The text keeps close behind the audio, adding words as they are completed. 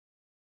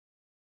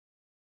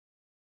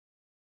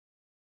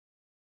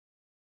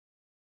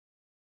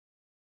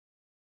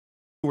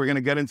We're going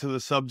to get into the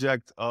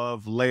subject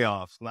of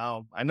layoffs.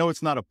 Now, I know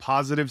it's not a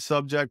positive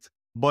subject,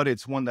 but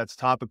it's one that's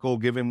topical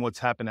given what's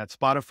happened at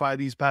Spotify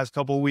these past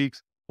couple of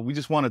weeks. We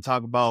just want to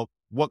talk about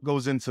what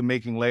goes into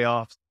making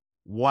layoffs,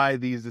 why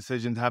these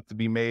decisions have to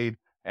be made,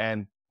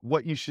 and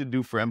what you should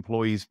do for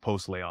employees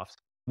post layoffs.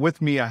 With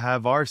me, I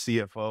have our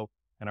CFO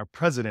and our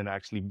president,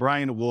 actually,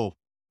 Bryan Wolff.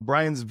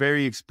 Bryan's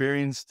very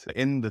experienced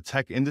in the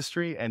tech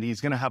industry, and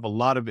he's going to have a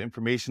lot of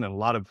information and a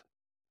lot of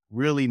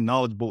really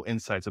knowledgeable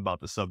insights about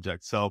the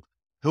subject. So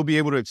he'll be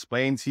able to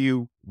explain to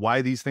you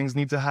why these things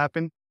need to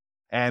happen,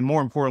 and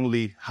more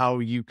importantly, how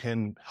you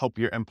can help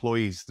your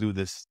employees through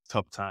this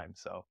tough time.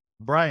 So,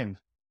 Bryan,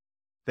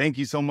 thank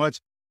you so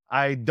much.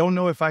 I don't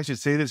know if I should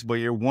say this, but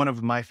you're one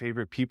of my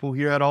favorite people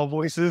here at All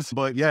Voices.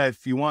 But yeah,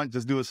 if you want,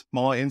 just do a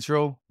small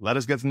intro. Let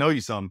us get to know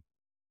you some.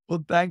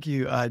 Well, thank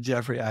you,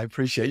 Jeffrey. I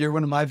appreciate it. You're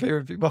one of my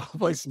favorite people,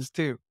 voices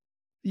too.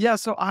 Yeah,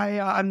 so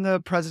I'm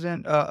the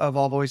president of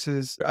All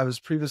Voices. I was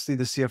previously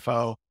the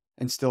CFO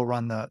and still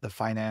run the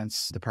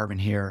finance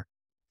department here.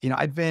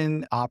 I've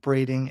been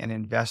operating and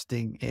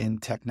investing in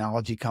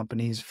technology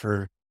companies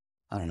for,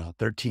 I don't know,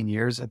 13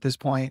 years at this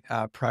point.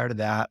 Prior to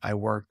that, I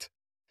worked,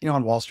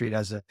 on Wall Street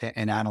as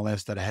an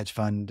analyst at a hedge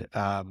fund,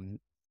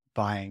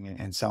 buying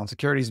and selling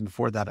securities. And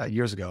before that,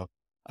 years ago,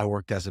 I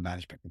worked as a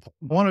management I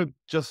consultant. want to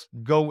just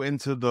go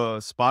into the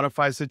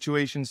Spotify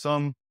situation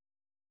some.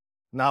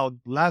 Now,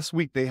 last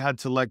week they had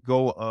to let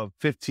go of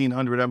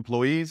 1,500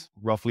 employees,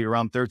 roughly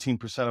around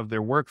 13% of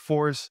their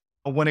workforce.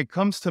 When it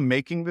comes to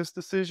making this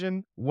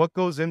decision, what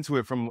goes into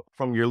it from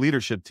your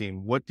leadership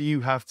team? What do you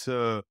have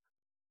to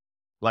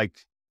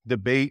like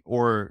debate,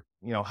 or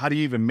how do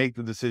you even make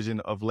the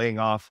decision of laying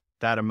off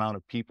that amount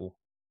of people?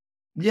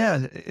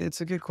 Yeah, it's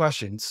a good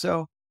question.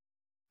 So,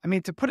 I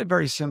mean, to put it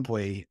very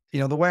simply,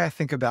 the way I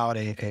think about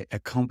a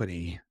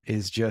company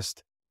is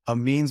just a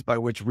means by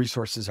which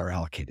resources are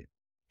allocated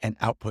and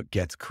output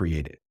gets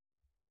created.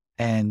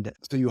 And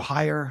so you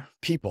hire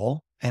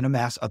people and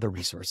amass other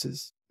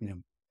resources,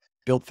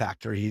 build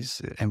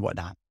factories and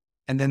whatnot.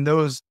 And then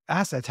those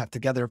assets have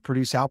together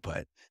produce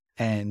output.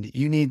 And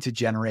you need to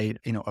generate,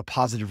 a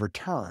positive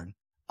return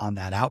on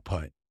that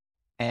output.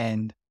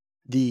 And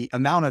the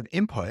amount of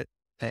input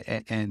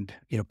and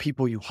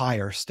people you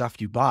hire,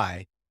 stuff you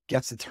buy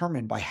gets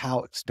determined by how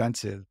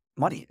expensive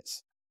money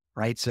is,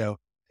 right? So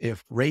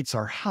if rates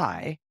are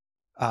high,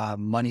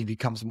 money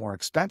becomes more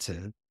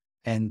expensive,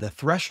 and the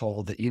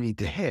threshold that you need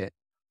to hit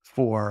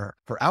for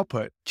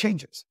output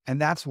changes. And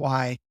that's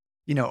why,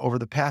 over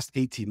the past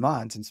 18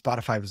 months, and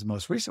Spotify was the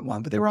most recent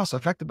one, but they were also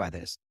affected by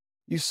this.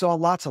 You saw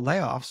lots of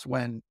layoffs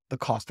when the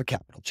cost of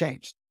capital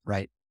changed,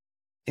 right?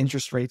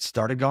 Interest rates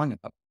started going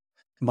up.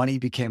 Money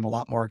became a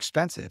lot more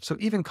expensive. So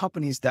even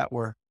companies that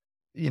were,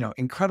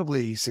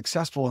 incredibly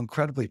successful,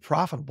 incredibly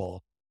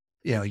profitable,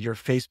 your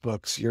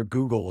Facebooks, your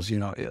Googles,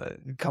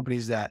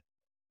 companies that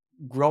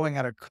growing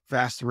at a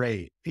fast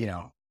rate,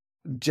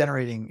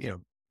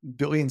 generating,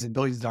 billions and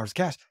billions of dollars of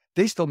cash,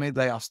 they still made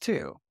layoffs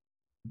too,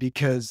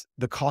 because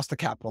the cost of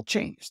capital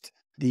changed.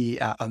 The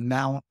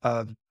amount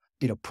of,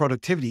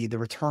 productivity, the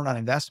return on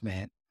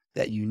investment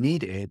that you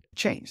needed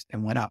changed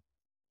and went up.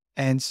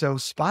 And so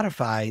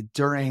Spotify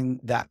during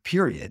the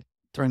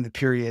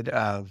period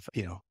of,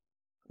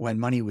 when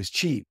money was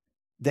cheap,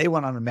 they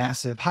went on a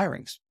massive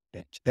hiring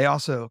binge. They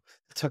also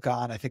took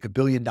on, I think, $1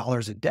 billion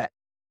of debt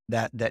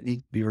that need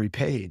to be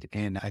repaid.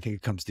 And I think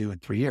it comes due in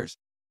 3 years.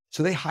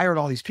 So they hired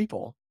all these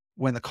people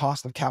when the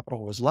cost of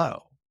capital was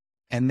low.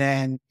 And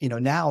then,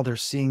 now they're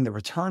seeing the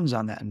returns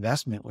on that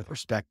investment with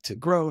respect to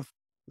growth,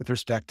 with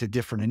respect to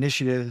different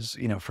initiatives,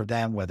 for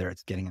them, whether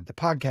it's getting into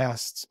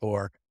podcasts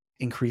or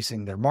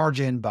increasing their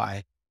margin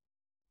by,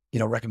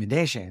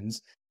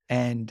 recommendations.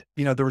 And,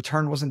 the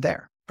return wasn't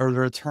there, or the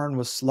return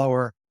was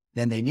slower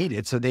than they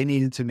needed. So they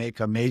needed to make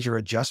a major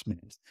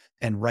adjustment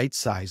and right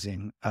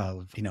sizing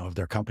of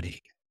their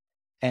company.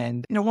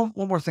 And, one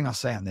more thing I'll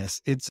say on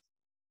this, it's,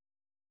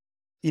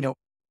 you know,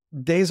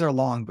 days are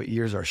long, but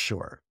years are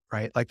short,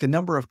 right? Like the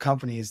number of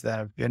companies that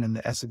have been in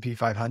the S&P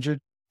 500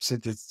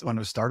 since when it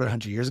was started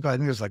 100 years ago, I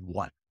think there's like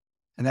one,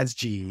 and that's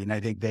GE. And I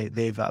think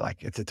they've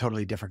like, it's a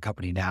totally different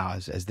company now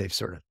as they've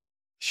sort of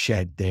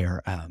shed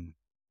their,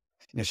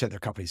 shed their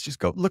companies. Just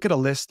go look at a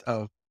list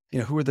of,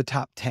 who are the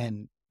top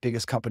 10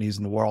 biggest companies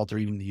in the world or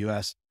even the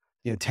US,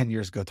 10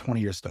 years ago, 20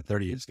 years ago,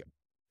 30 years ago.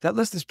 That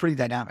list is pretty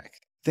dynamic.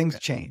 Things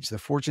change. The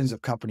fortunes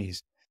of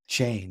companies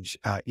change,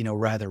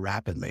 rather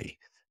rapidly.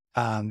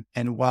 And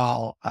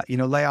while,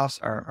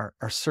 layoffs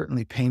are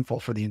certainly painful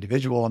for the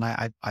individual,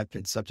 and I've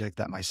been subject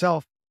to that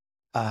myself,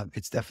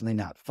 it's definitely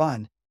not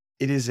fun.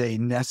 It is a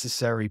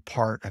necessary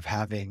part of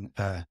having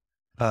a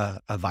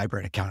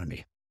vibrant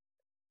economy.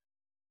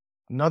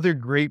 Another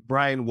great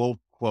Bryan Wolff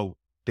quote: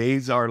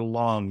 days are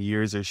long,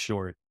 years are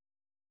short.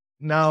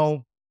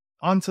 Now,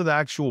 onto the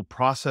actual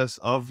process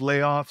of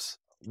layoffs.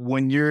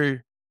 When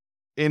you're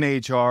in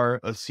HR,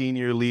 a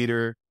senior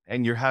leader,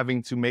 and you're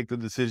having to make the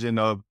decision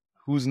of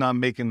who's not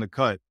making the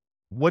cut,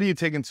 what do you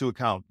take into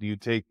account? Do you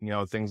take,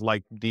 things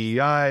like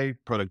DEI,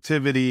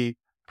 productivity,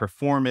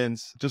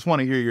 performance? Just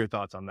want to hear your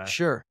thoughts on that.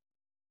 Sure.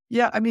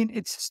 Yeah, I mean,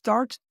 it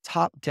starts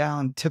top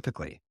down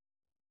typically,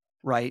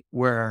 right?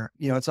 Where,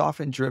 it's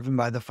often driven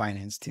by the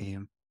finance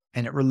team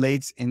and it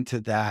relates into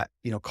that,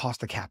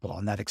 cost of capital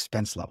and that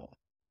expense level,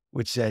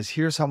 which says,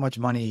 here's how much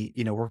money,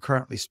 we're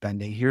currently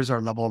spending. Here's our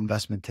level of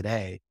investment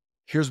today.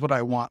 Here's what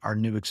I want our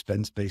new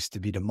expense base to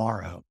be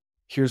tomorrow.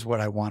 Here's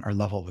what I want our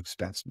level of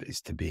expense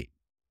base to be.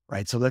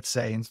 Right. So let's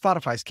say in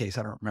Spotify's case,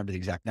 I don't remember the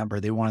exact number.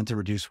 They wanted to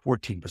reduce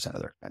 14%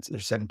 of their expenses,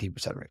 or 17%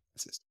 of their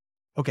expenses.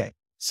 Okay.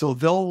 So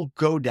they'll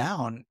go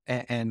down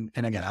and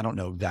again, I don't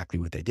know exactly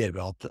what they did,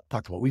 but I'll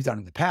talk to what we've done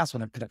in the past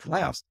when I've conducted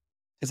layoffs.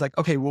 It's like,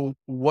 okay, well,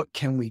 what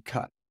can we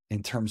cut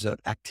in terms of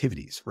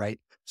activities, right?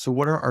 So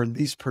what are our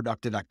least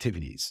productive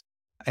activities?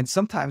 And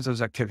sometimes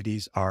those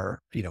activities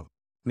are,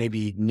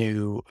 maybe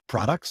new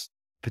products,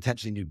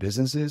 potentially new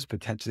businesses,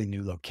 potentially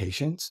new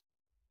locations.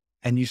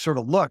 And you sort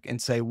of look and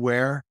say,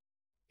 where,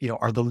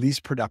 are the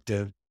least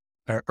productive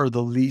or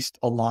the least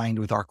aligned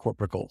with our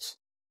corporate goals,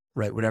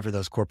 right? Whatever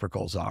those corporate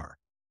goals are.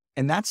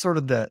 And that's sort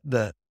of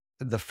the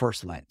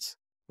first lens,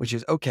 which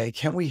is, okay,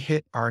 can we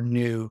hit our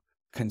new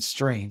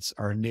constraints,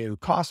 our new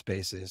cost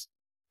bases,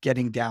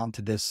 getting down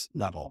to this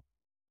level?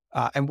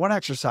 And one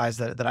exercise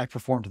that I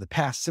performed in the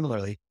past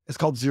similarly is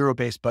called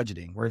zero-based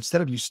budgeting, where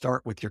instead of you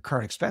start with your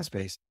current expense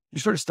base, you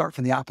sort of start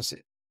from the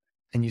opposite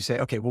and you say,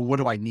 okay, well, what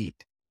do I need?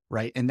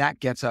 Right. And that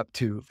gets up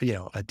to,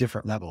 a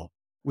different level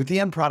with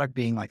the end product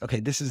being like, okay,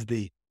 this is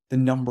the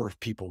number of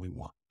people we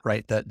want,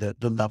 right? The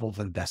level of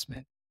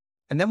investment.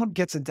 And then when it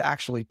gets into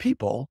actually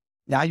people,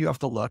 now you have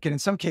to look. And in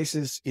some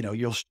cases,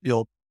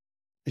 you'll,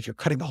 if you're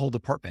cutting the whole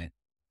department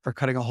or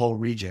cutting a whole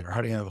region or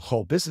cutting a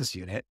whole business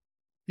unit,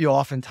 you'll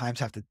oftentimes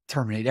have to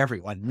terminate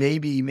everyone.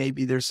 Maybe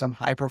there's some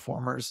high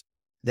performers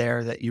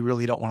there that you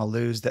really don't want to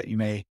lose that you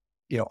may,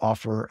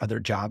 offer other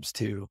jobs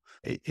to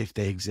if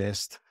they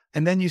exist.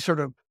 And then you sort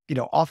of,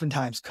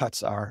 oftentimes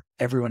cuts are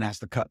everyone has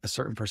to cut a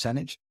certain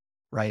percentage,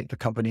 right? The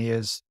company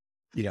is,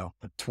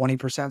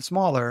 20%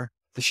 smaller,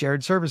 the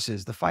shared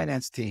services, the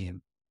finance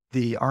team,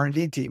 the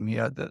R&D team,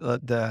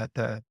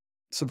 the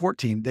support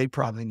team, they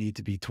probably need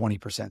to be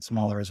 20%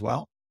 smaller as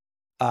well.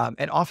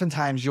 And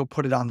oftentimes you'll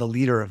put it on the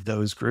leader of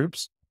those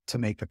groups to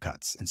make the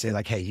cuts and say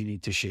like, hey, you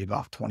need to shave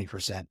off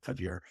 20% of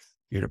your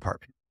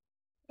department.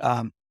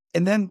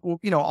 And then,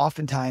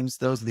 oftentimes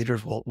those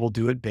leaders will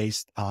do it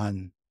based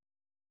on,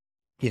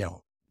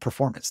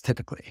 performance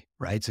typically,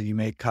 right? So you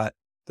may cut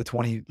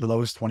the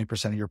lowest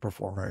 20% of your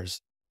performers.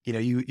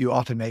 You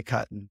often may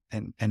cut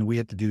and we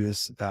had to do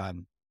this, at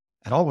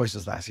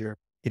AllVoices last year,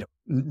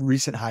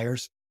 recent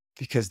hires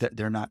because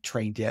they're not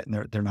trained yet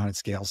and they're not at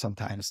scale.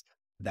 Sometimes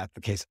that's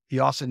the case.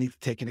 You also need to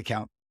take into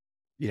account,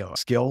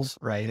 skills,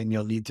 right? And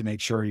you'll need to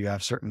make sure you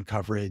have certain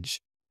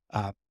coverage.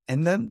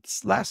 And then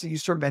lastly, you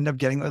sort of end up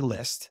getting a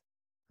list,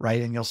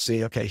 right? And you'll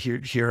see, okay,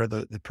 here are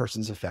the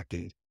persons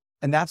affected.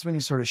 And that's when you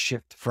sort of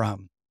shift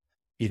from,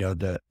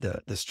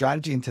 the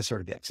strategy into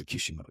sort of the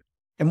execution mode.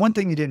 And one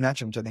thing you didn't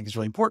mention, which I think is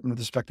really important with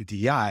respect to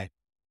DEI,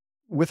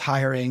 with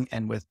hiring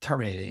and with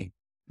terminating,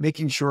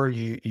 making sure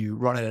you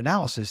run an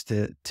analysis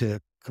to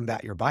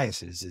combat your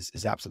biases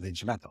is absolutely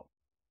instrumental,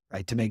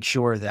 right? To make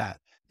sure that,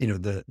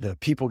 the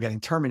people getting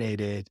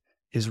terminated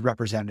is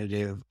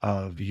representative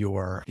of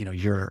your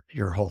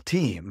whole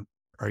team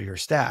or your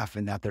staff,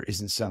 and that there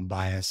isn't some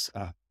bias,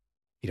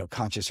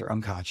 conscious or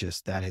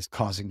unconscious, that is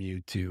causing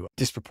you to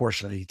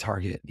disproportionately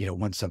target,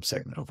 one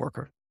subsegment of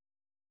worker.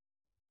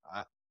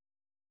 I,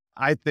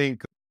 I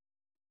think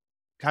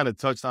kind of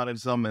touched on it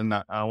some, and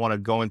I want to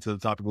go into the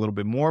topic a little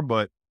bit more,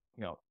 but,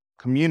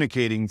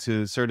 communicating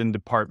to certain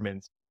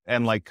departments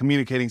and like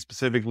communicating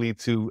specifically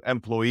to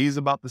employees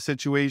about the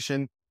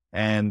situation.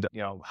 And,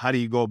 how do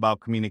you go about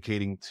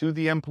communicating to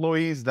the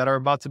employees that are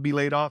about to be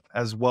laid off,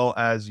 as well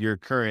as your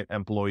current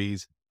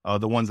employees,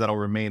 the ones that'll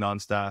remain on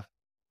staff?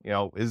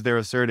 Is there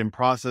a certain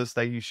process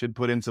that you should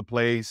put into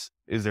place?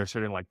 Is there a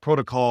certain like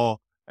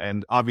protocol?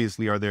 And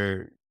obviously,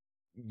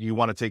 you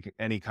want to take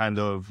any kind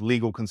of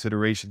legal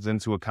considerations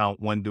into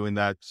account when doing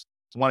that? Just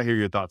want to hear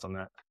your thoughts on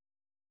that.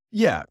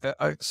 Yeah.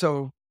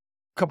 So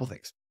a couple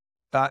things.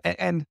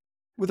 And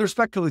with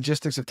respect to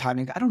logistics of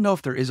timing, I don't know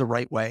if there is a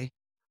right way.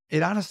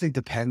 It honestly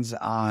depends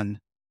on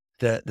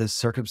the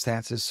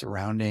circumstances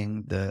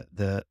surrounding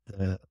the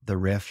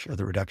RIF or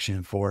the reduction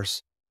in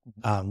force,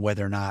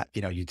 whether or not,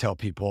 you tell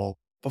people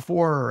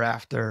before or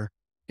after.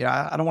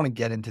 I don't want to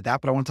get into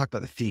that, but I want to talk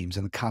about the themes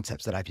and the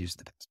concepts that I've used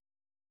in the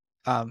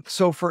past.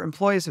 So for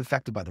employees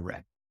affected by the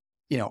RIF,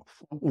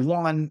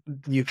 one,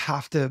 you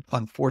have to,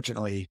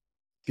 unfortunately,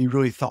 be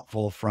really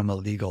thoughtful from a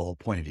legal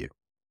point of view,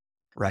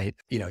 right?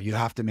 You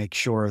have to make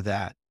sure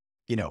that,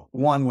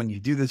 one, when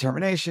you do the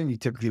termination, you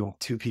typically want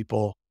two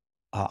people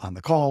on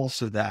the call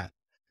so that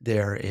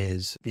there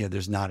is,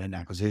 there's not an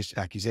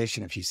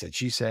accusation of he said,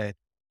 she said,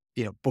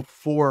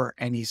 before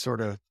any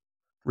sort of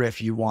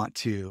riff, you want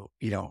to,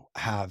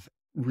 have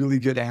really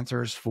good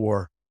answers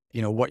for,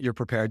 what you're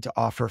prepared to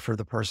offer for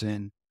the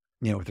person,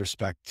 with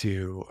respect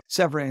to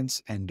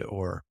severance and,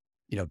 or,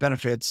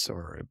 benefits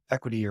or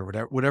equity or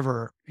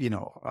whatever,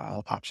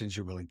 options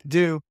you're willing to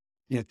do.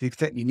 To the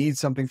extent you need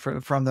something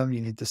from them,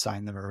 you need to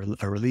sign them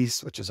a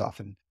release, which is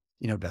often,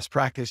 best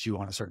practice. You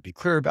want to sort of be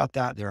clear about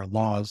that. There are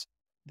laws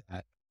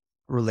that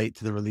relate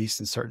to the release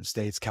in certain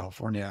states.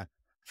 California,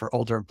 for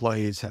older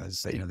employees,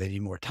 has, they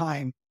need more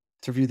time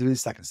to review the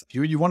release, that kind of stuff.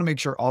 You want to make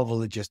sure all the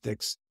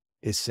logistics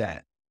is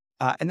set.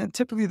 And then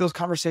typically those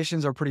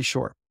conversations are pretty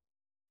short.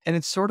 And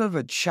it's sort of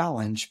a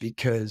challenge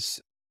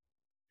because,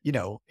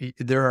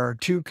 there are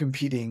two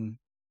competing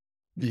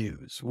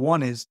views.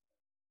 One is,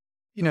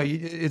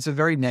 it's a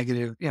very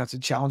negative, it's a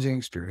challenging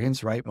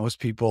experience, right? Most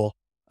people,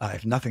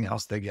 if nothing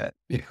else, they get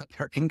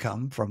their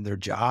income from their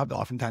job.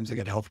 Oftentimes they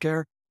get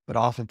healthcare, but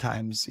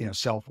oftentimes,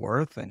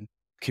 self-worth and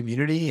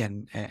community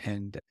and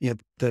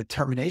the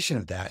termination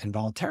of that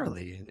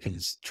involuntarily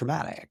is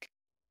traumatic.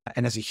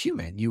 And as a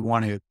human, you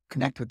want to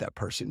connect with that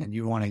person and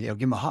you want to, give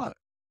them a hug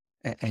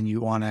and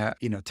you want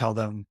to, tell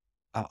them,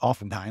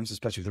 oftentimes,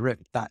 especially with the RIP,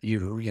 not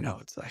you,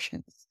 it's like,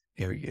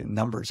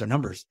 numbers are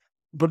numbers.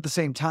 But at the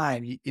same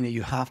time,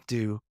 you have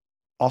to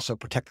also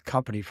protect the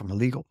company from a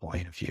legal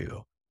point of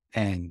view.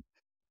 And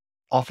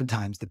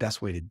oftentimes the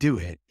best way to do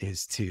it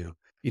is to,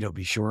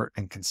 be short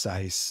and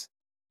concise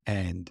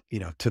and,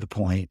 to the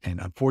point and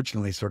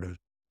unfortunately sort of,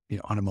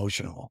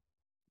 unemotional.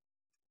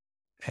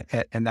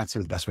 And that's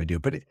sort of the best way to do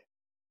it. But,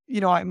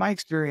 in my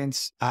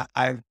experience,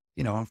 I've,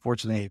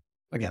 unfortunately,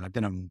 again, I've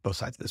been on both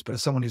sides of this, but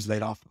as someone who's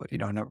laid off, a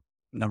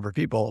number of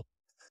people,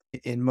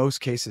 in most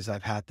cases,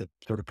 I've had the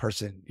sort of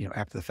person,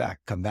 after the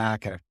fact come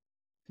back and,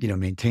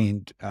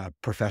 maintained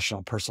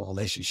professional, personal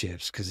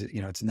relationships because,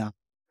 it's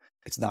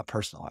not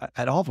personal.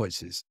 At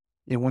AllVoices,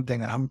 one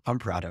thing that I'm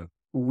proud of,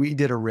 we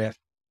did a riff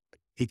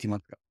 18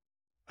 months ago.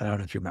 I don't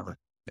know if you remember.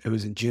 It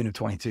was in June of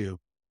 22.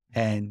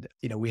 And,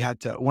 we had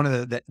to, one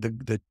of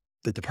the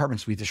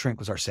departments we had to shrink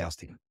was our sales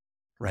team,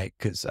 right?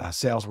 Because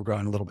sales were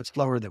growing a little bit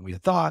slower than we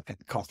had thought and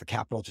the cost of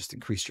capital just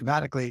increased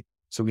dramatically.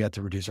 So we had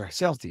to reduce our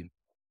sales team.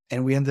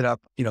 And we ended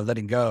up,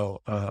 letting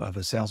go of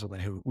a saleswoman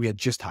who we had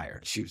just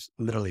hired. She was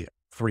literally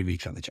 3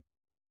 weeks on the job.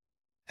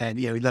 And,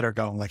 we let her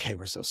go. I'm like, hey,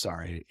 we're so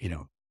sorry,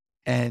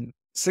 And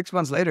 6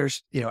 months later,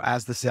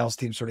 as the sales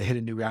team sort of hit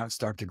a new ground,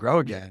 started to grow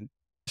again,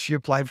 she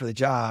applied for the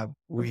job.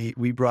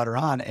 We brought her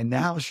on and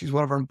now she's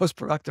one of our most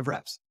productive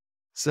reps.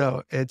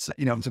 So it's,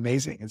 it's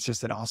amazing. It's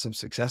just an awesome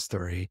success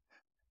story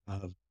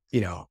of,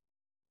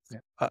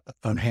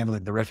 on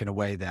handling the riff in a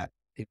way that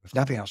if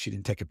nothing else, she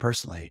didn't take it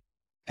personally.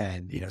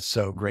 And,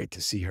 so great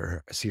to see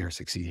her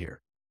succeed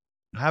here.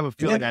 I have a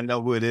feeling I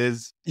know who it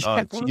is.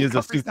 Yeah, She is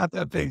a super, not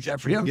that big,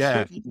 Jeffrey.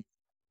 yeah.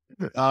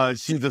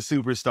 She's a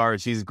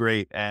superstar. She's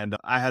great. And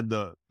I had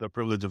the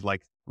privilege of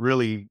like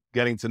really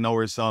getting to know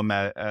her some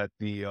at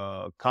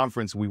the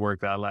conference we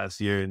worked at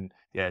last year. And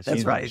yeah,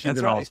 That's right. she's That's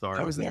an right. all-star.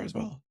 I was there as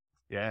well.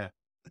 Yeah.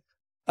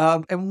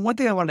 And one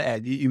thing I wanted to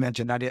add, you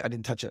mentioned, I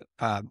didn't touch it,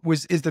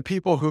 is the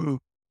people who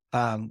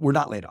were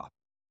not laid off,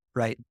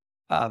 right?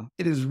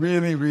 It is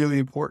really, really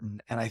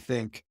important. And I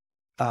think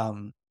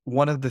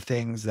one of the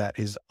things that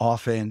is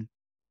often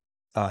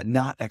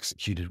not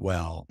executed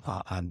well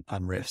on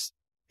riffs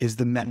is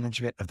the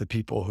management of the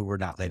people who were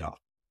not laid off,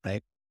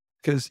 right?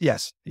 Because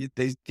yes,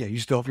 you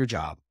still have your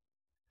job,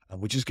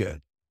 which is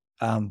good.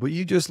 But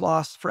you just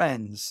lost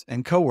friends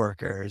and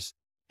coworkers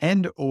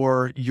and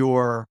or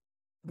your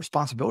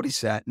responsibility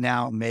set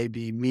now may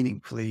be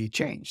meaningfully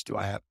changed. Do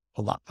I have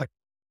a lot, like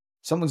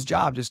someone's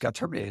job just got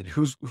terminated?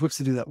 Who's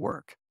to do that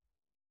work?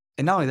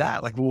 And not only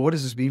that, like, well, what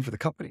does this mean for the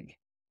company?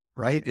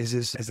 Right?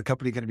 Is the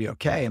company going to be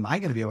okay? Am I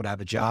going to be able to have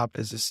a job?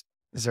 Is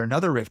there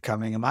another riff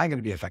coming? Am I going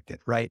to be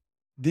affected? Right?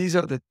 These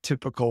are the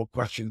typical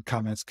questions,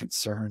 comments,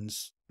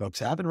 concerns folks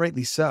have, and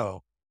rightly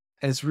so.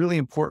 And it's really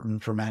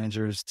important for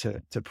managers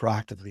to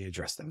proactively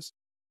address those.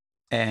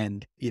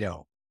 And,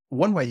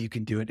 one way you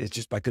can do it is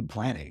just by good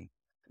planning,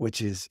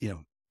 which is,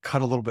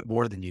 cut a little bit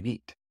more than you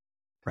need,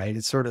 right?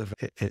 It's sort of,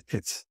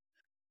 it's,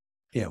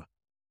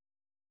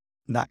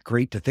 not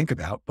great to think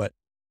about, but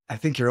I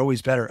think you're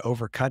always better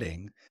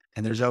overcutting.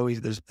 And there's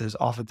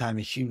oftentimes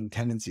a human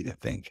tendency to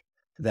think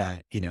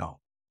that,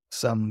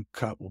 some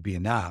cut will be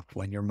enough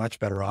when you're much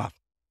better off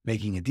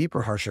making a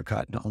deeper, harsher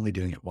cut and only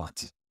doing it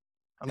once.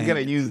 I'm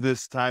going to use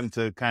this time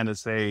to kind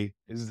of to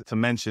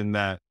mention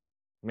that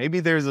maybe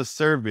there's a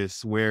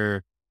service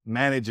where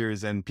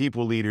managers and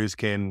people leaders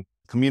can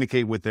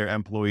communicate with their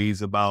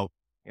employees about,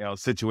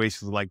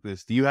 situations like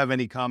this. Do you have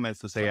any comments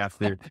to say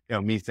after,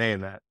 me saying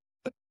that?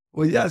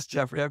 Well, yes,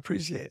 Jeffrey, I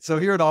appreciate it. So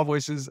here at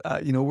AllVoices,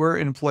 we're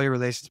an employee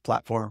relations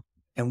platform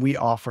and we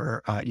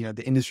offer,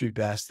 the industry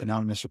best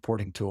anonymous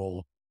reporting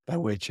tool by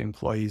which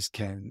employees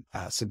can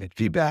submit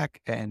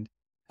feedback and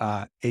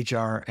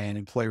HR and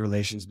employee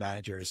relations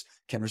managers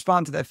can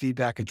respond to that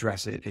feedback,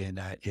 address it in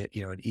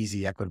an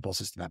easy, equitable,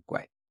 systematic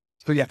way.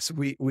 So yes,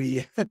 we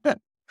we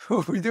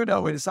do know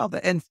a way to solve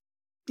that. And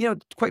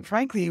quite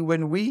frankly,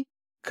 when we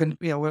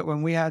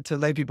when we had to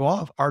lay people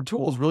off, our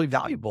tool is really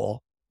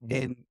valuable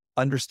in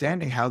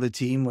understanding how the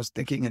team was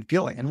thinking and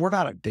feeling. And we're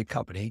not a big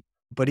company,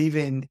 but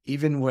even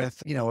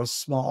with a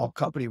small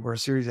company, we're a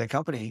Series A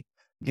company,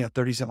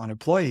 30-some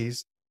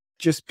employees.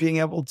 Just being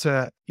able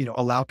to,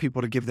 allow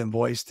people to give them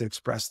voice to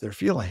express their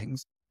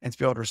feelings and to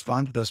be able to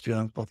respond to those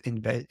feelings both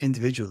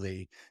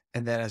individually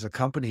and then as a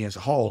company as a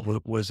whole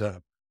was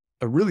a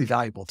a really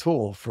valuable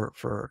tool for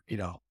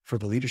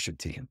the leadership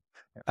team.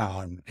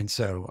 And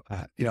so,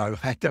 I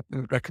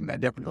definitely would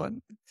recommend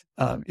everyone,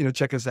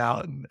 check us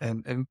out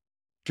and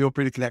feel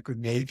free to connect with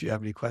me if you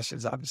have any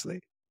questions,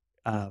 obviously.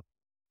 Uh,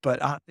 but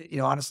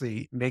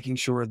honestly, making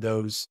sure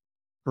those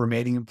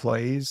remaining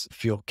employees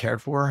feel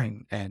cared for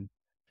and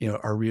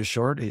are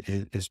reassured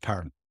is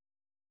paramount.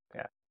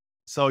 Yeah.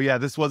 So yeah,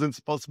 this wasn't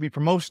supposed to be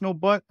promotional,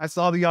 but I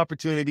saw the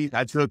opportunity.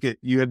 I took it.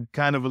 You had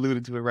kind of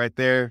alluded to it right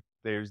there.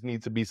 There's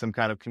needs to be some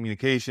kind of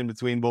communication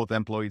between both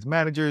employees,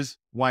 managers.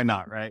 Why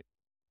not, right?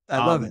 I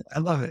love Um, it. I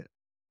love it.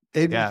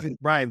 Even yeah, if it,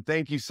 Bryan,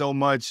 thank you so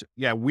much.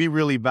 Yeah, we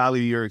really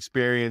value your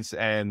experience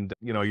and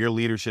your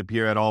leadership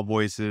here at All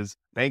Voices.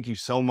 Thank you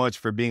so much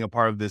for being a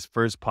part of this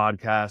first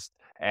podcast,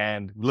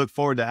 and look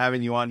forward to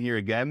having you on here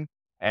again.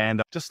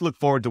 And just look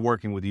forward to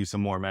working with you some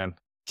more, man.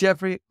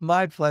 Jeffrey,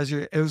 my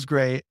pleasure. It was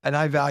great. And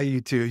I value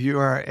you too. You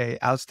are a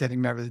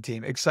outstanding member of the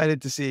team.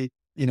 Excited to see,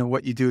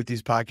 what you do with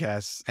these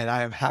podcasts. And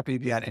I am happy to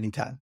be on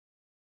anytime.